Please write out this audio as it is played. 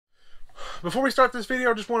before we start this video,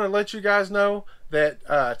 I just want to let you guys know that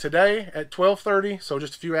today at 12:30, so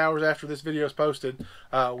just a few hours after this video is posted,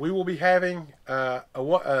 we will be having a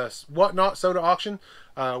Whatnot soda auction.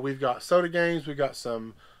 We've got soda games, we've got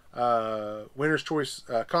some Winner's Choice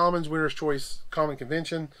Commons, Winner's Choice Common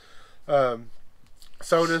Convention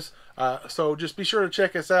sodas. So just be sure to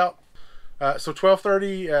check us out. So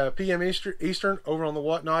 12:30 p.m. Eastern over on the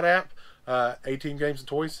Whatnot app, A-Team Games and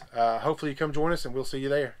Toys. Hopefully you come join us and we'll see you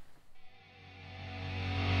there.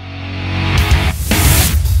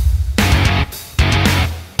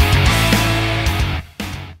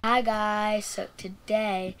 Hi guys, so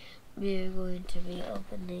today we're going to be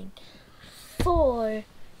opening 4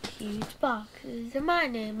 huge boxes, and my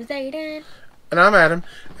name is Aiden. And I'm Adam,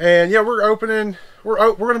 and yeah, we're going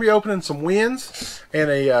to be opening some wins, and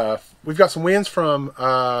we've got some wins from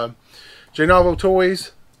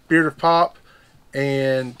ateamgamesandtoys, Beard of Pop,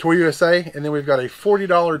 and ToyUSA, and then we've got a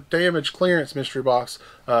 $40 damage clearance mystery box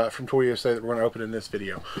from ToyUSA that we're going to open in this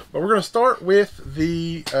video. But we're going to start with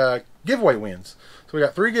the giveaway wins. So we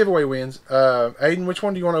got 3 giveaway wins. Aiden, which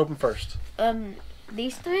one do you want to open first?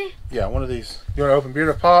 These 3? Yeah, one of these. You want to open Beard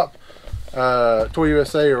of Pop,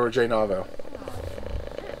 ToyUSA, or J-Navo?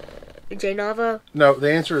 J-Navo? No, the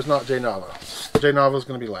answer is not J-Navo. J-Navo is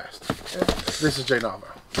going to be last. This is J-Navo.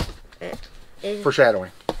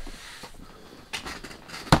 Foreshadowing.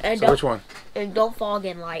 And so which one? And don't fog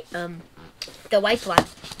in light. The white one.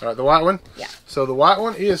 All right, the white one? Yeah. So the white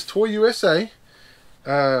one is ToyUSA.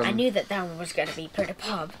 I knew that one was going to be Beard of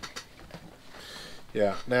Pop.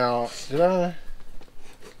 Yeah. Now, did I?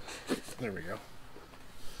 There we go.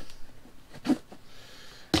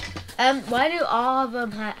 Why do all of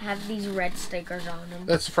them have these red stickers on them?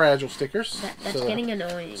 That's fragile stickers. That's so, getting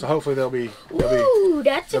annoying. So hopefully they'll be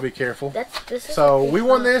careful. So we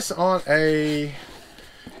won this on a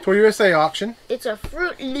ToyUSA auction. It's a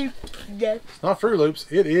Fruit Loop. It's not Fruit Loops.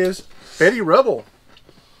 It is Betty Rubble.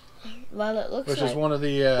 Well, it looks which is one of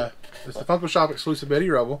the it's the Funko Shop exclusive Betty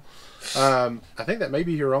Rubble. I think that may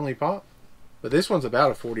be your only pop, but this one's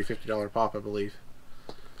about a $40–50 pop, I believe.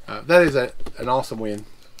 That is an awesome win.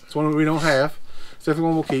 It's one we don't have. It's definitely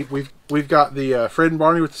one we'll keep. We've got the Fred and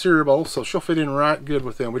Barney with the cereal bowl, so she'll fit in right good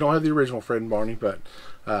with them. We don't have the original Fred and Barney, but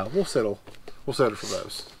we'll settle for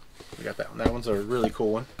those. We got that one. That one's a really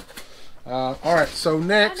cool one. All right, so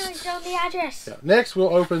next, the address. Yeah, next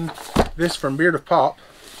we'll open this from Beard of Pop.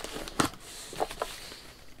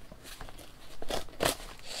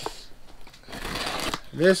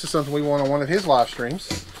 This is something we won on one of his live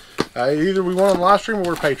streams. Either we won on live stream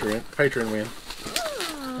or Patreon win.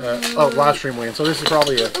 Live stream win. So this is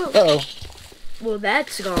probably a. Well,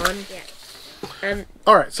 that's gone. Yeah.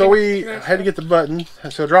 All right. So we had to get the button.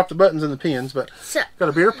 So drop the buttons and the pins, but got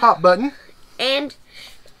a Beard of Pop button. And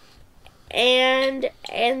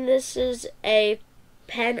this is a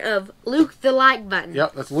pen of Luke the like button.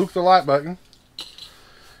 Yep, that's Luke the like button.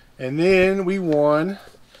 And then we won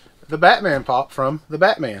the Batman pop from the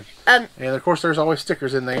Batman. And of course there's always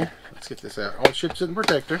stickers in there. Let's get this out. All ships and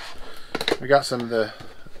protector. We got some of the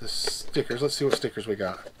stickers. Let's see what stickers we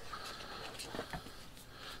got.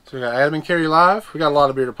 So we got Adam and Carrie Live. We got a lot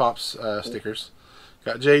of Beard of Pops stickers.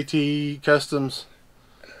 Got JT Customs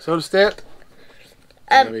Soda Step.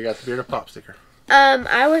 And then we got the Beard of Pop sticker.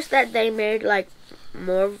 I wish that they made like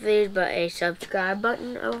more of these, but a subscribe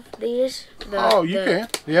button of these. You can.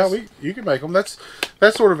 Yeah, you can make them. That's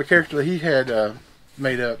sort of a character that he had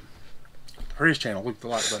made up for his channel, Luke the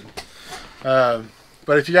Like Button.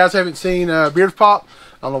 But if you guys haven't seen Beard of Pop,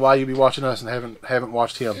 I don't know why you'd be watching us and haven't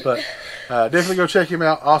watched him. But definitely go check him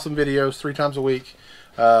out. Awesome videos, 3 times a week.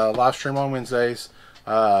 Live stream on Wednesdays.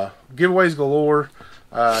 Giveaways galore.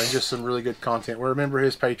 And just some really good content. We're a member of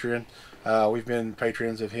his Patreon. We've been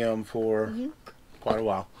patrons of him for quite a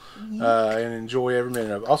while. And enjoy every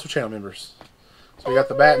minute of it. Also channel members. So we got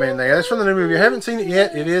the Batman there. That's from the new movie. If you haven't seen it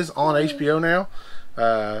yet, it is on HBO now.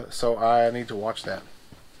 So I need to watch that.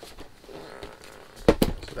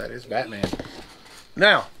 So that is Batman.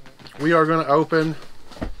 Now, we are going to open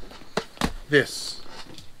this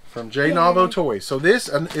from J-Navo Toys. So this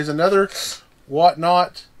is another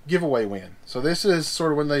Whatnot giveaway win. So this is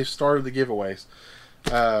sort of when they started the giveaways.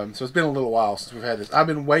 So it's been a little while since we've had this. I've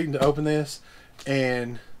been waiting to open this,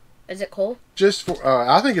 and is it cool? Just for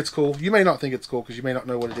I think it's cool. You may not think it's cool because you may not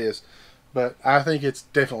know what it is, but I think it's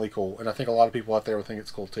definitely cool, and I think a lot of people out there will think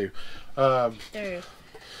it's cool too. Okay.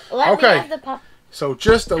 So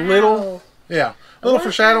just a little, a little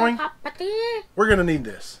foreshadowing. We're gonna need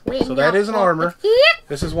this. So that is an armor.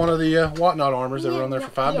 This is one of the Whatnot armors that were on there for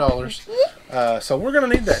 $5. So we're gonna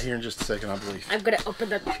need that here in just a second, I believe. I'm gonna open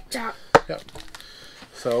the top. Yep.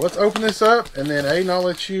 So let's open this up, and then Aiden, I'll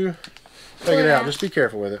let you Take it out. Just be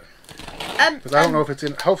careful with it. Because I don't know if it's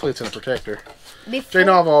in. Hopefully, it's in a protector.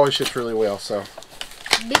 J-Nova always ships really well, so.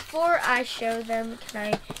 Before I show them,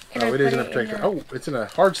 can I Oh, it is in a protector. Oh, it's in a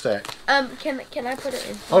hard stack. Can I put it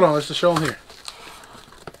in? Hold on, let's just show them here.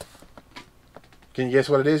 Can you guess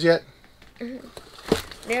what it is yet? They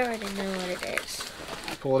already know what it is.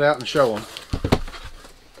 Pull it out and show them.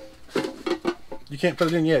 You can't put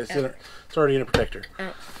it in yet. It's already in a protector.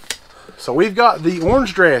 So we've got the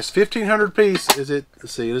orange dress, 1,500 piece. Is it?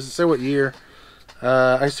 Let's see. Does it say what year?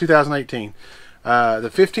 It's 2018.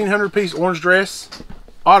 The 1,500 piece orange dress,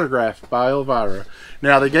 autographed by Elvira.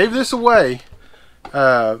 Now they gave this away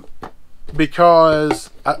because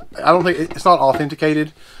I don't think it's not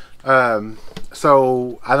authenticated.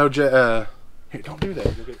 So I know. Here, don't do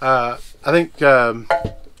that. I think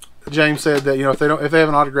James said that if they have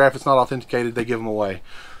an autograph, it's not authenticated, they give them away.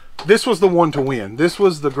 This was the one to win. This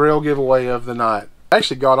was the Grail giveaway of the night. I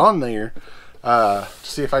actually got on there to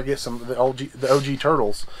see if I get some of the OG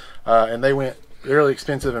turtles, and they went really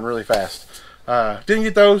expensive and really fast. Didn't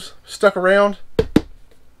get those. Stuck around.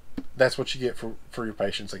 That's what you get for your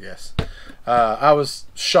patience, I guess. I was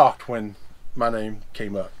shocked when my name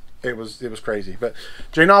came up. It was crazy. But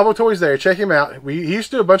J-Nova there. Check him out. He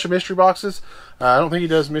used to do a bunch of mystery boxes. I don't think he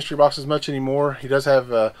does mystery boxes much anymore. He does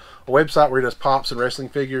have a website where he does pops and wrestling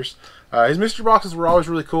figures. His mystery boxes were always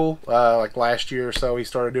really cool. Like last year or so he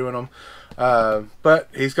started doing them. But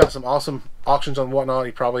he's got some awesome auctions on Whatnot.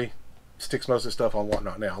 He probably sticks most of his stuff on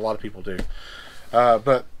Whatnot now. A lot of people do.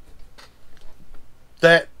 But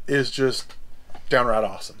that is just downright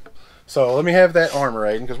awesome. So let me have that armor,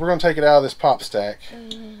 Aiden, because we're going to take it out of this pop stack.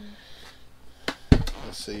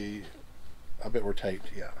 Let's see. I bet we're taped.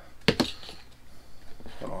 Yeah.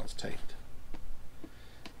 Hold on, it's taped.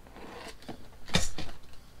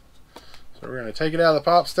 So we're going to take it out of the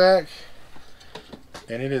pop stack,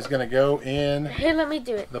 and it is going to go in. Here, let me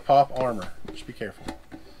do it. The pop armor. Just be careful.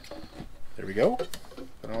 There we go. Put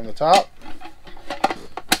it on the top.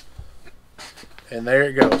 And there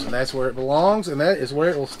it goes, and that's where it belongs, and that is where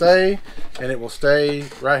it will stay, and it will stay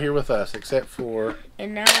right here with us, except for.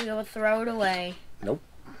 And now we go throw it away. Nope.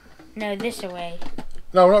 No, this away.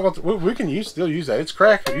 No, we're not going to. We can still use that. It's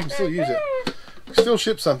cracked, but you can still use it. You can still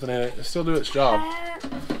ship something in it. It'll still do its job.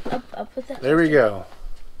 I'll put that. There we go.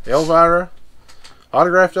 Elvira,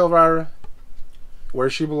 autographed Elvira, where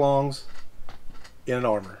she belongs, in an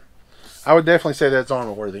armor. I would definitely say that's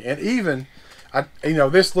armor worthy, and even.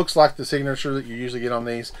 This looks like the signature that you usually get on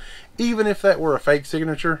these. Even if that were a fake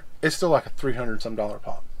signature, it's still like a $300 some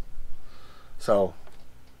pop. So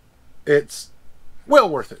it's well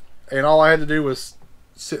worth it. And all I had to do was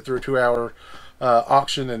sit through a 2-hour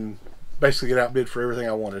auction and basically get outbid for everything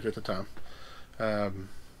I wanted at the time.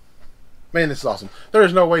 Man, this is awesome. There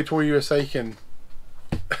is no way Toy USA can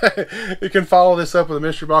it can follow this up with a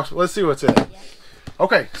mystery box. But let's see what's in it.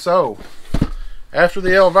 Okay, so after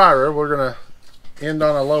the Elvira, we're gonna end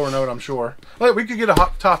on a lower note, I'm sure. Well, we could get a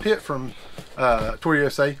hot top hit from Toy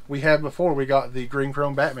USA. We had before. We got the green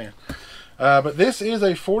chrome Batman. But this is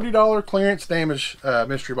a $40 clearance damage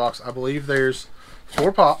mystery box. I believe there's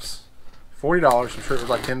 4 pops, $40. I'm sure it was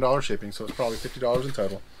like $10 shipping, so it's probably $50 in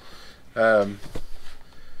total.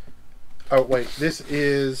 Oh wait, this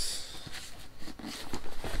is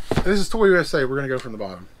Toy USA. We're gonna go from the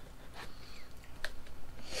bottom.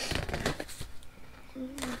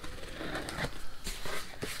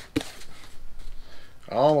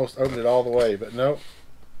 I almost opened it all the way, but nope.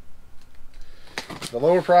 The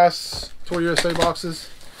lower price Toy USA boxes,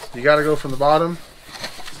 you got to go from the bottom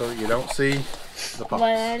so that you don't see the pops.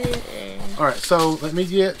 Alright, so let me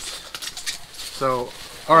get.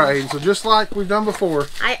 Alright, Aiden, so just like we've done before,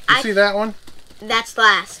 you see that one? That's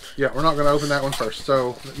last. Yeah, we're not going to open that one first.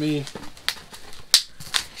 So let me.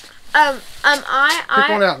 Pick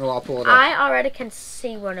one out and I'll pull it out. I already can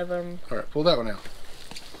see one of them. Alright, pull that one out.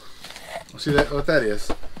 Let's see what that is.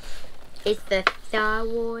 It's the Star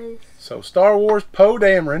Wars. So Star Wars Poe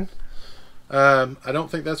Dameron. I don't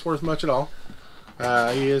think that's worth much at all.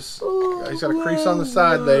 He's got a crease on the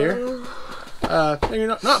side there.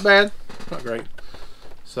 Not bad, not great.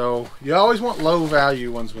 So you always want low value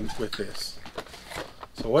ones with this.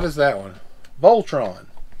 So what is that one? Voltron.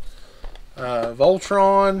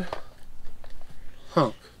 Voltron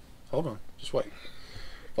Hunk. Hold on, just wait.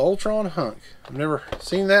 Voltron Hunk. I've never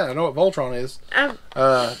seen that. I know what Voltron is.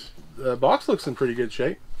 The box looks in pretty good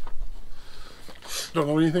shape. Don't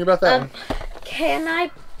know anything about that one. Can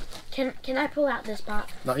I pull out this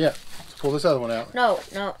box? Not yet. Let's pull this other one out. No.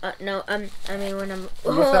 I mean when I'm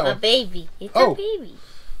a baby. It's a baby.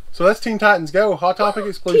 So that's Teen Titans Go, Hot Topic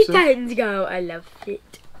exclusive. Teen Titans Go. I love it.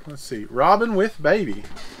 Let's see. Robin with Baby.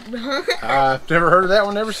 I've never heard of that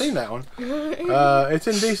one, never seen that one. It's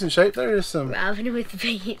in decent shape. There is some Robin with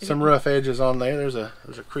Baby. Some rough edges on there. There's a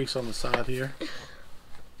crease on the side here.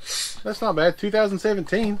 That's not bad.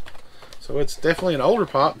 2017. So it's definitely an older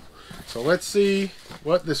pop. So let's see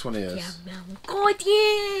what this one is.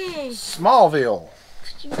 Smallville.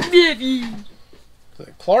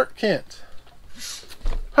 Clark Kent.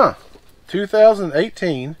 Huh.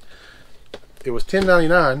 2018. It was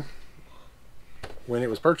 $10.99 when it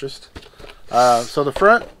was purchased. So the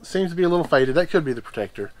front seems to be a little faded. That could be the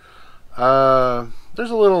protector.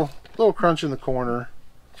 There's a little crunch in the corner.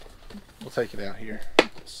 We'll take it out here.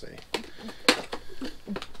 Let's see.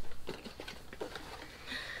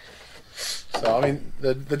 So I mean,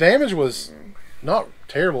 the damage was not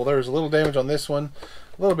terrible. There was a little damage on this one,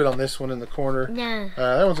 a little bit on this one in the corner. Yeah.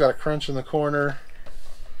 That one's got a crunch in the corner.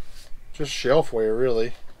 Just shelf wear,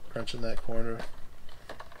 really. Crunch in that corner.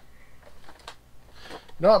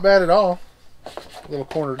 Not bad at all.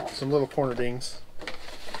 Some little corner dings.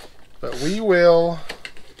 But we will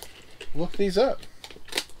look these up.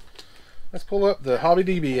 Let's pull up the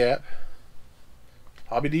HobbyDB app.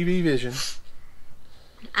 HobbyDB Vision.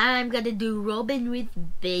 I'm gonna do Robin with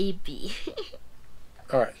Baby.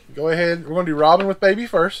 Alright, go ahead. We're gonna do Robin with Baby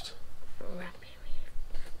first. Robin with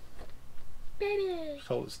Baby. Just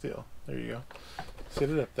hold it still. There you go. Sit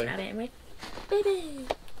it up there. Robin with Baby.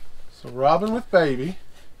 So Robin with Baby.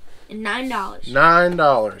 And $9.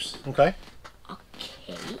 $9. Okay.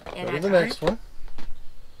 Okay. And go to the next one.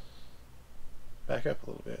 Back up a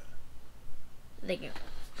little bit. There you go.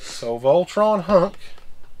 So Voltron Hunk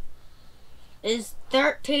is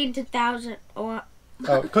 13 to 1,000 or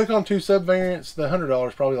click on two sub variants. The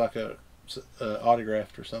 $100 probably like a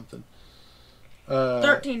autographed or something.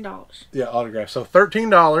 $13. Yeah, autographed. So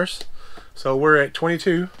 $13. So we're at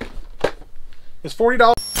 22. It's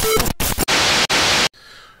 $40.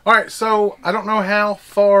 All right. So I don't know how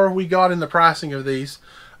far we got in the pricing of these,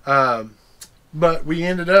 but we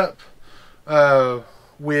ended up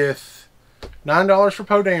with $9 for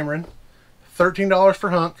Poe Dameron, $13 for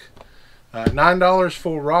Hunk, $9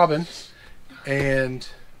 for Robin, and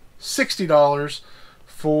 $60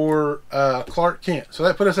 for Clark Kent. So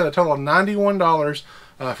that put us at a total of $91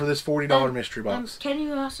 for this $40 mystery box. Can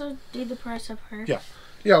you also do the price of her?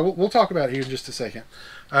 Yeah, we'll talk about it here in just a second.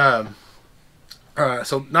 So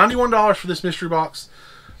 $91 for this mystery box.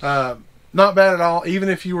 Not bad at all. Even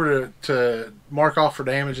if you were to mark off for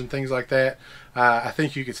damage and things like that, I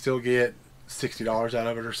think you could still get $60 out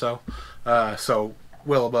of it or so. So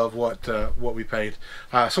well above what we paid.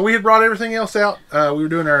 So we had brought everything else out. We were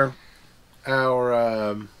doing our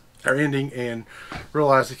ending and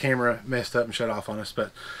realized the camera messed up and shut off on us.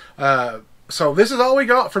 But so this is all we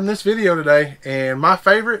got from this video today, and my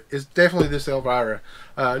favorite is definitely this Elvira.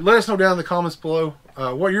 Let us know down in the comments below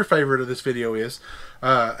what your favorite of this video is.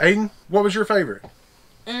 Aiden, what was your favorite?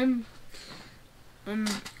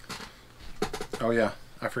 Oh yeah,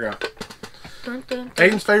 I forgot.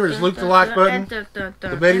 Aiden's favorite is Luke the Like Button,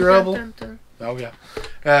 the Betty Rubble. Oh yeah,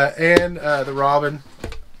 and the Robin.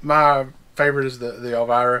 My favorite is the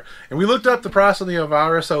Elvira. And we looked up the price on the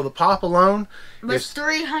Elvira, so the pop alone was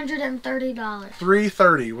 $330.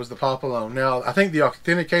 $330 was the pop alone. Now I think the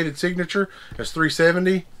authenticated signature is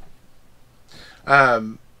 $370.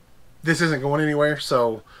 This isn't going anywhere,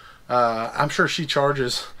 so I'm sure she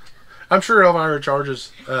charges. I'm sure Elvira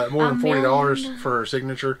charges more than $40 for her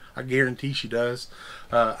signature. I guarantee she does.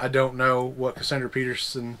 I don't know what Cassandra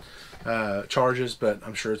Peterson charges, but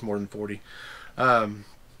I'm sure it's more than $40.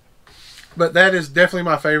 But that is definitely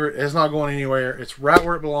my favorite. It's not going anywhere. It's right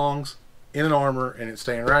where it belongs, in an armor, and it's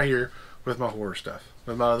staying right here with my horror stuff,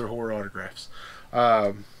 with my other horror autographs.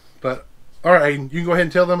 But all right, Aiden, you can go ahead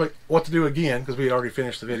and tell them what to do again, because we had already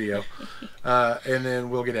finished the video, and then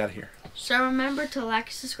we'll get out of here. So remember to like,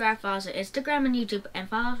 subscribe, follow us on Instagram and YouTube, and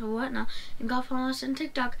follow us on whatnot, and go follow us on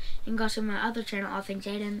TikTok, and go to my other channel, All Things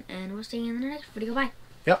Aiden, and we'll see you in the next video. Bye.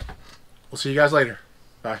 Yep. We'll see you guys later.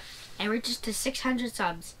 Bye. And reach us to 600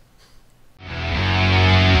 subs.